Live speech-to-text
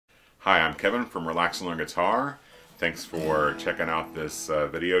Hi, I'm Kevin from Relax and Learn Guitar. Thanks for checking out this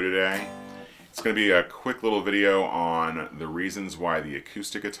video today. It's going to be a quick little video on the reasons why the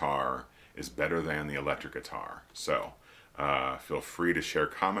acoustic guitar is better than the electric guitar. So feel free to share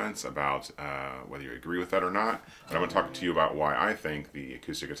comments about whether you agree with that or not. But I'm going to talk to you about why I think the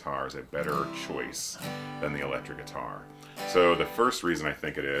acoustic guitar is a better choice than the electric guitar. So the first reason I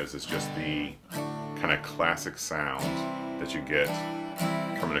think it is just the kind of classic sound that you get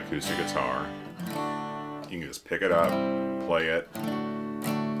from an acoustic guitar. You can just pick it up, play it,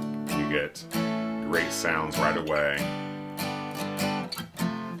 you get great sounds right away.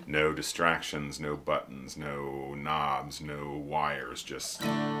 No distractions, no buttons, no knobs, no wires, just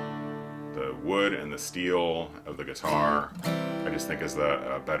the wood and the steel of the guitar. I just think is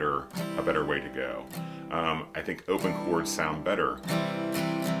a better way to go. I think open chords sound better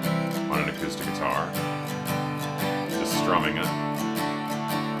on an acoustic guitar. Just strumming it.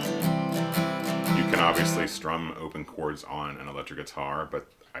 You can obviously strum open chords on an electric guitar,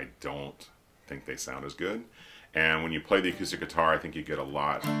 but I don't think they sound as good. And when you play the acoustic guitar, I think you get a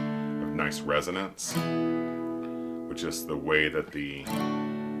lot of nice resonance, which is the way that the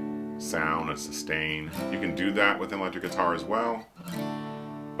sound is sustained. You can do that with an electric guitar as well,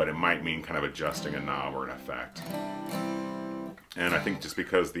 but it might mean kind of adjusting a knob or an effect. And I think just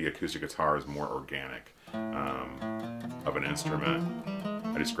because the acoustic guitar is more organic of an instrument,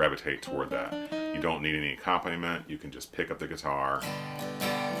 I just gravitate toward that. You don't need any accompaniment. You can just pick up the guitar,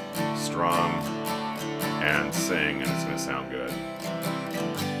 strum, and sing, and it's going to sound good.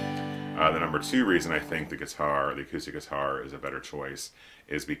 The number two reason I think the acoustic guitar is a better choice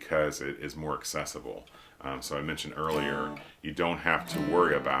is because it is more accessible. So I mentioned earlier, you don't have to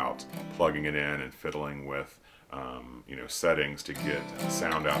worry about plugging it in and fiddling with settings to get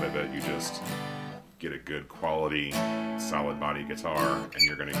sound out of it. You just get a good quality, solid body guitar, and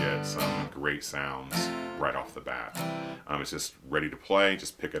you're going to get some great sounds right off the bat. It's just ready to play.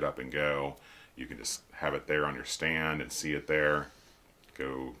 Just pick it up and go. You can just have it there on your stand and see it there.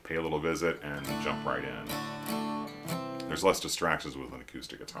 Go pay a little visit and jump right in. There's less distractions with an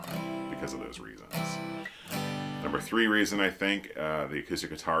acoustic guitar because of those reasons. Number three reason I think the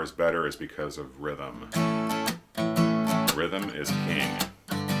acoustic guitar is better is because of rhythm. Rhythm is king.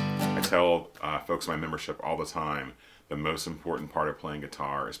 I tell folks in my membership all the time, the most important part of playing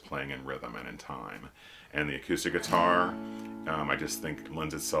guitar is playing in rhythm and in time. And the acoustic guitar, I just think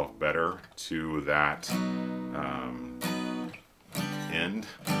lends itself better to that end.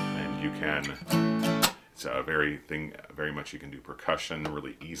 And you can, it's a very much you can do percussion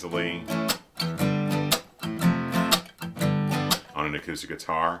really easily on an acoustic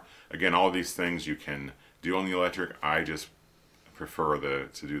guitar. Again, all of these things you can do on the electric. I just prefer to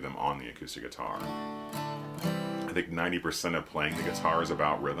do them on the acoustic guitar. I think 90% of playing the guitar is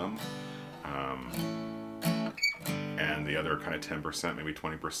about rhythm, and the other kind of 10%, maybe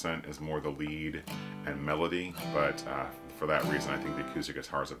 20% is more the lead and melody, but for that reason I think the acoustic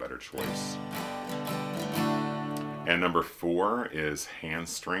guitar is a better choice. And number four is hand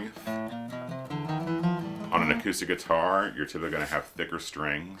strength. On an acoustic guitar, you're typically going to have thicker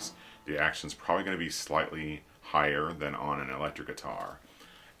strings. The action's probably going to be slightly higher than on an electric guitar.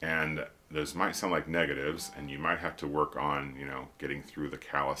 And those might sound like negatives, and you might have to work on, getting through the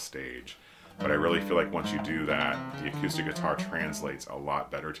callus stage. But I really feel like once you do that, the acoustic guitar translates a lot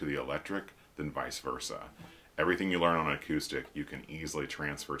better to the electric than vice versa. Everything you learn on an acoustic, you can easily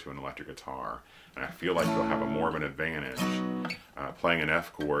transfer to an electric guitar. And I feel like you'll have more of an advantage. Playing an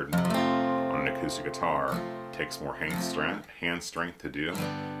F chord on an acoustic guitar takes more hand strength to do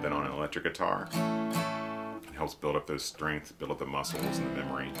than on an electric guitar. It helps build up those strengths, build up the muscles and the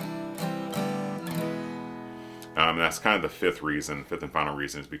memory. That's kind of the fifth and final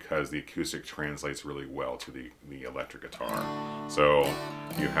reason, is because the acoustic translates really well to the electric guitar. So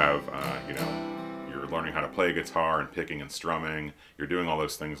you have, you're learning how to play guitar and picking and strumming. You're doing all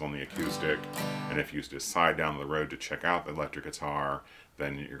those things on the acoustic, and if you decide down the road to check out the electric guitar,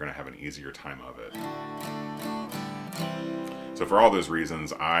 then you're going to have an easier time of it. So for all those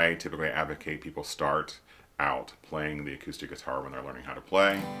reasons, I typically advocate people start out playing the acoustic guitar when they're learning how to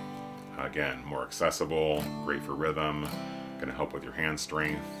play. Again, more accessible, great for rhythm, going to help with your hand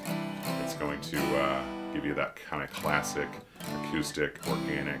strength. It's going to give you that kind of classic acoustic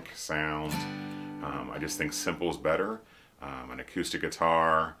organic sound. I just think simple is better. An acoustic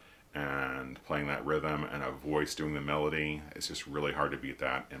guitar and playing that rhythm and a voice doing the melody, it's just really hard to beat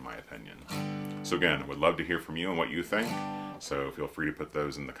that in my opinion. So again, would love to hear from you and what you think, so feel free to put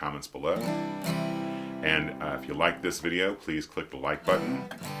those in the comments below. And if you like this video, please click the like button.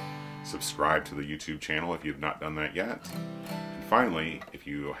 Subscribe to the YouTube channel if you've not done that yet. And finally, if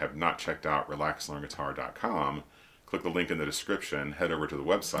you have not checked out relaxlearnguitar.com, click the link in the description, head over to the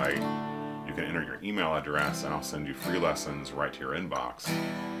website. You can enter your email address and I'll send you free lessons right to your inbox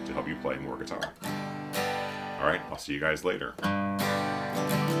to help you play more guitar. Alright, I'll see you guys later.